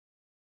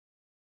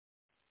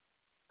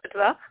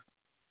B'Av,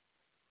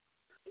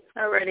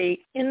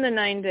 already in the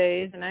 9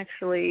 days, and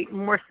actually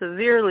more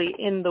severely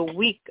in the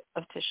week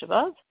of Tisha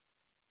B'Av.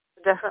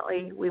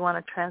 Definitely we want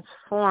to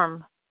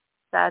transform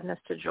sadness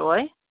to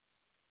joy,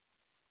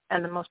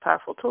 and the most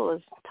powerful tool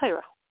is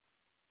Torah.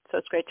 So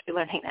it's great to be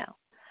learning now.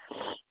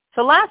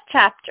 So last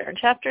chapter, in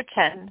chapter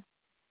 10,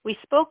 we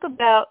spoke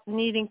about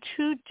needing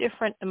two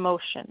different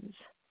emotions.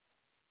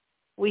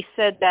 We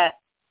said that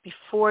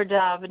before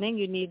davening,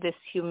 you need this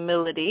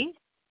humility,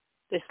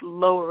 this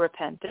lower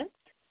repentance.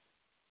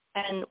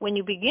 And when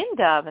you begin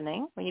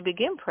davening, when you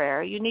begin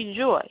prayer, you need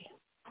joy.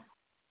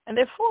 And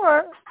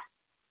therefore,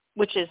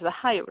 which is the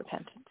higher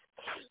repentance.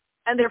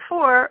 And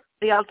therefore,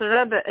 the Alter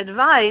Rebbe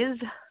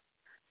advised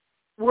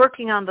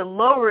working on the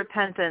lower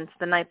repentance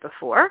the night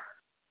before,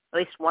 at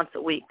least once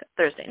a week,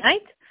 Thursday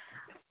night.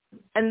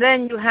 And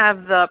then you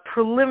have the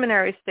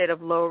preliminary state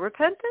of lower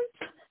repentance.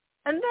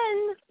 And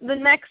then the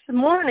next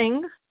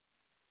morning,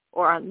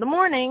 or on the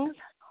mornings,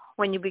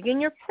 when you begin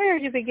your prayer,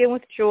 you begin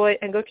with joy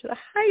and go to the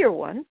higher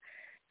one,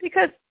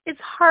 because it's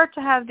hard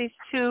to have these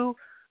two.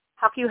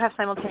 How can you have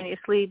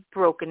simultaneously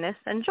brokenness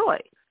and joy?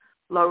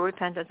 Low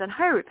repentance and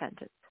high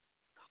repentance.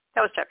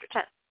 That was chapter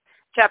 10.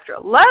 Chapter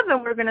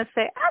 11, we're going to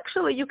say,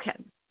 actually, you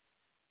can.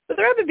 So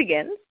the Rebbe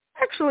begins,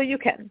 actually, you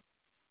can.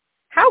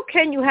 How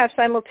can you have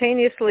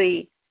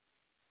simultaneously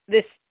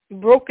this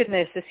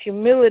brokenness, this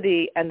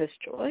humility, and this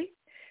joy?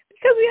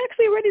 Because we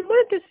actually already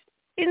learned this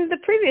in the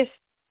previous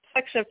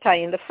section of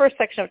Tanya, the first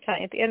section of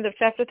Tanya, at the end of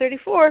chapter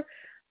 34.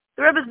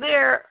 The Rebbe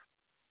there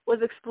was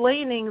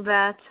explaining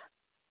that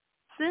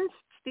since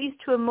these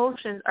two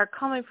emotions are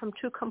coming from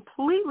two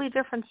completely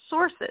different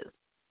sources,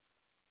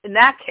 in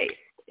that case,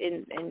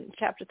 in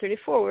chapter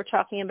 34, we're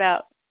talking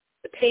about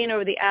the pain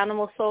over the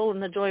animal soul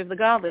and the joy of the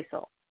godly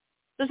soul.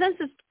 So since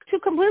it's two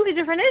completely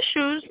different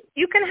issues,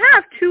 you can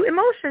have two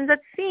emotions that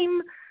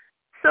seem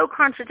so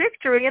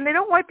contradictory and they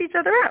don't wipe each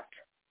other out.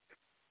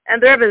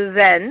 And the Rebbe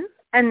then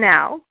and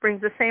now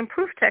brings the same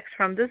proof text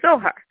from the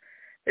Zohar.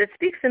 It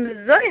speaks in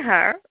the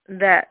Zohar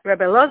that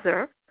Rebbe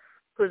Lazar,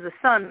 who's the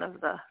son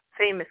of the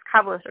famous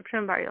Kabbalist Reb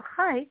Shimon Bar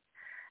Yochai,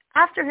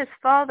 after his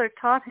father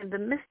taught him the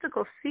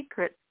mystical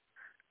secret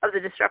of the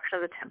destruction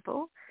of the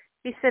temple,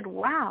 he said,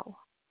 wow,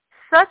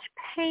 such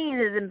pain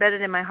is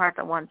embedded in my heart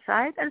on one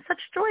side, and such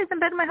joy is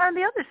embedded in my heart on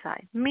the other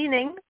side.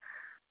 Meaning,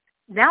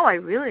 now I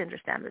really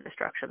understand the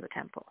destruction of the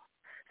temple.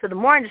 So the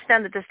more I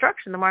understand the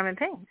destruction, the more I'm in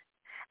pain.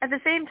 At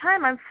the same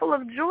time, I'm full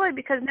of joy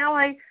because now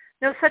I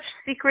know such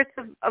secrets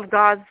of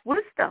God's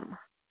wisdom,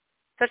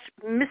 such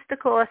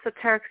mystical,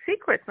 esoteric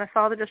secrets my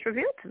Father just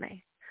revealed to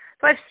me.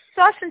 So I have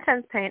such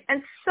intense pain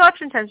and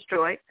such intense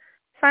joy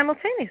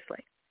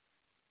simultaneously.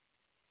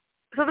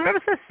 So the Rebbe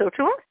says, so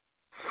too us.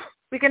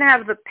 We can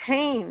have the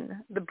pain,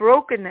 the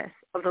brokenness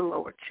of the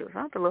lower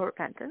tshuva, the lower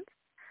repentance,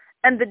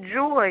 and the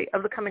joy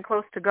of the coming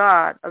close to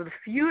God, of the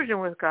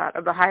fusion with God,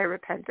 of the higher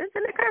repentance,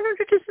 and they're kind of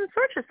introduced in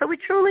sources. So we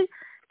truly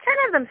can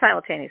have them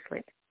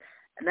simultaneously.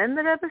 And then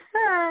the Rebbe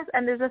says,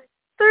 and there's a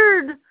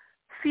third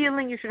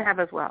feeling you should have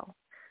as well.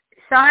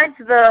 Besides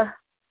the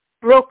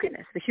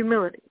brokenness, the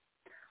humility,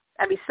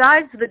 and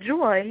besides the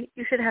joy,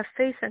 you should have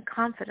faith and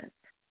confidence.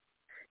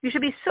 You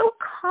should be so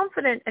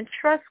confident and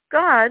trust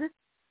God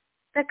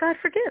that God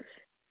forgives.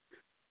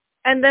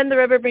 And then the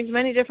Rebbe brings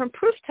many different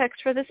proof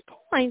texts for this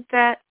point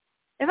that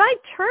if I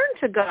turn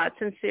to God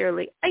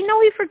sincerely, I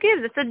know He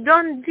forgives. It's a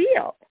done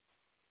deal.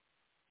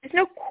 There's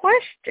no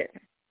question,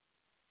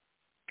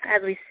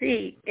 as we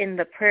see in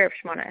the prayer of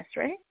Shemona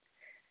Esrei,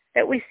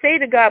 that we say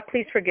to God,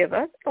 please forgive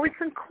us, and we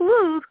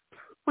conclude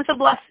with a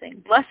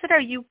blessing. Blessed are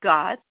you,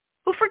 God,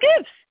 who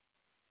forgives.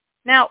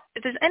 Now,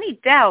 if there's any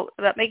doubt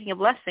about making a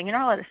blessing, you're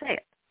not allowed to say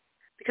it,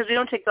 because we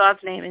don't take God's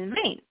name in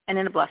vain, and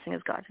in a blessing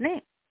is God's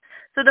name.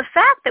 So the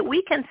fact that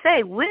we can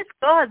say with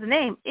God's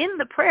name in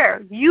the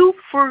prayer, you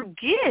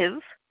forgive,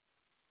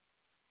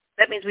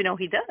 that means we know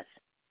He does.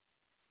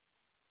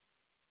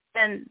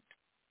 And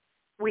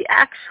we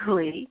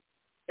actually,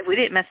 if we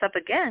didn't mess up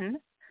again,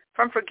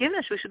 from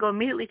forgiveness we should go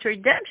immediately to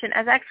redemption,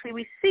 as actually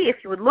we see, if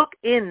you would look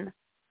in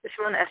the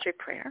Shemona Esrei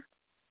prayer,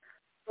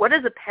 what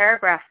is the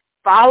paragraph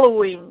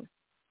following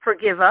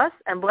forgive us,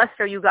 and blessed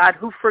are you, God,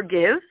 who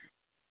forgives?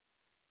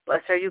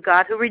 Blessed are you,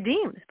 God, who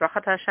redeems.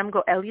 Brachat Hashem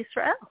Goel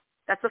Yisrael.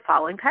 That's the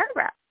following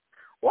paragraph.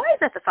 Why is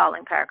that the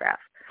following paragraph?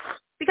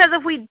 Because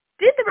if we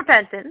did the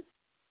repentance,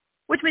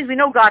 which means we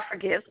know God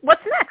forgives,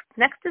 what's next?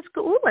 Next is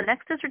Geula.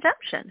 Next is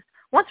redemption.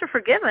 Once we're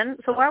forgiven,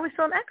 so why are we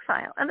still in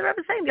exile? And the Rebbe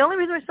is saying the only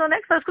reason we're still in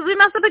exile is because we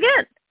mess up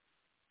again.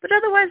 But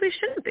otherwise we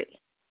shouldn't be.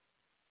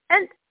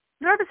 And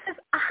the Rebbe says,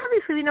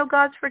 obviously we know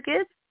God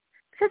forgives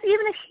because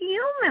even a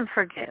human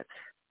forgives.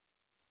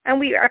 And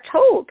we are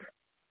told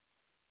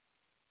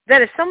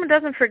that if someone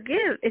doesn't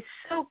forgive, it's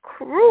so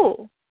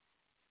cruel,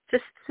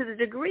 just to the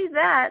degree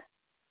that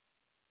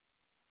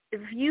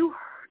if you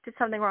did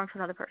something wrong to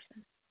another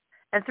person,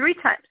 and 3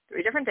 times,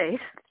 3 different days,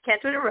 you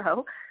can't do it in a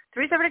row,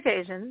 3 separate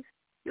occasions,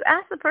 you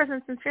ask the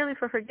person sincerely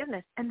for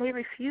forgiveness, and they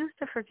refuse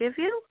to forgive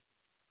you,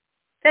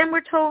 then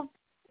we're told,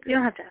 you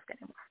don't have to ask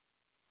anymore.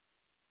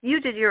 You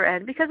did your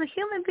end, because a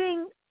human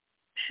being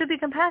should be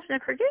compassionate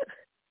and forgive.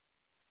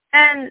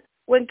 And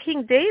when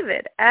King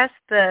David asked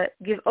the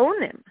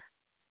Givonim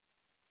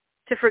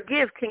to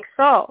forgive King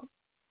Saul,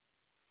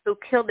 who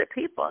killed their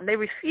people, and they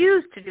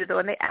refused to do so,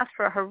 and they asked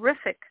for a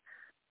horrific,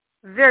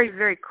 very,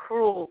 very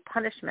cruel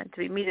punishment to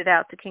be meted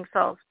out to King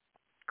Saul's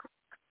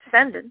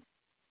descendants,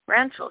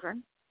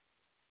 grandchildren,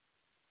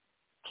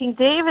 King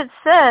David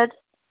said,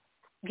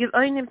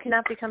 Givonim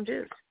cannot become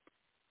Jews.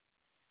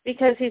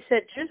 Because he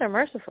said, Jews are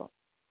merciful.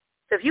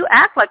 So if you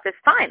act like this,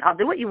 fine, I'll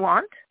do what you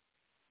want.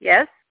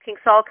 Yes, King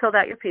Saul killed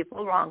out your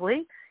people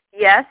wrongly.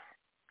 Yes,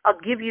 I'll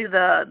give you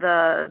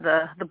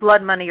the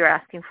blood money you're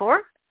asking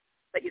for,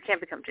 but you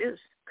can't become Jews,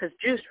 because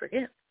Jews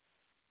forgive.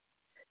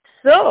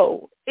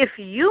 So if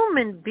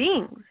human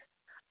beings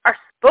are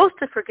supposed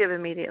to forgive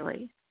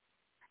immediately,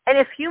 and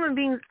if human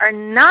beings are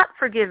not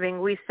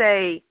forgiving, we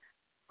say,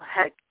 well,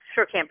 heck,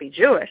 sure can't be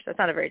Jewish. That's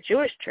not a very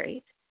Jewish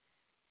trait.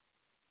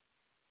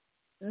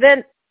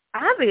 Then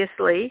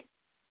obviously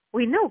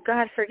we know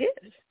God forgives.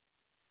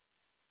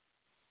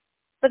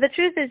 But the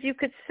truth is, you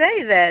could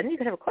say then, you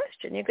could have a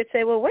question. You could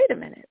say, well, wait a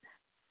minute.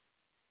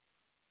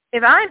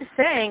 If I'm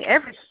saying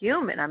every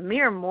human, a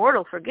mere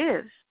mortal,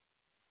 forgives,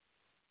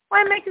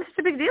 why make such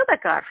a big deal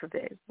that God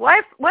forgives? Why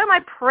am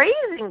I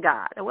praising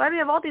God? Why do we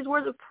have all these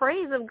words of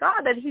praise of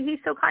God that He's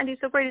so kind, He's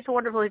so great, He's so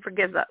wonderful, He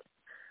forgives us?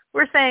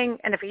 We're saying,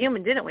 and if a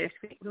human didn't, we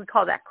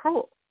call that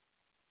cruel.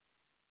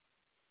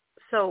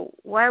 So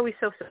why are we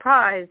so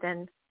surprised,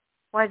 and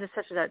why is it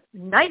such a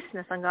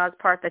niceness on God's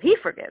part that He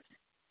forgives?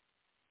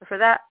 But for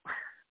that,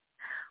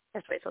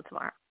 let's wait till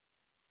tomorrow.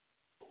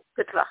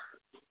 Good luck.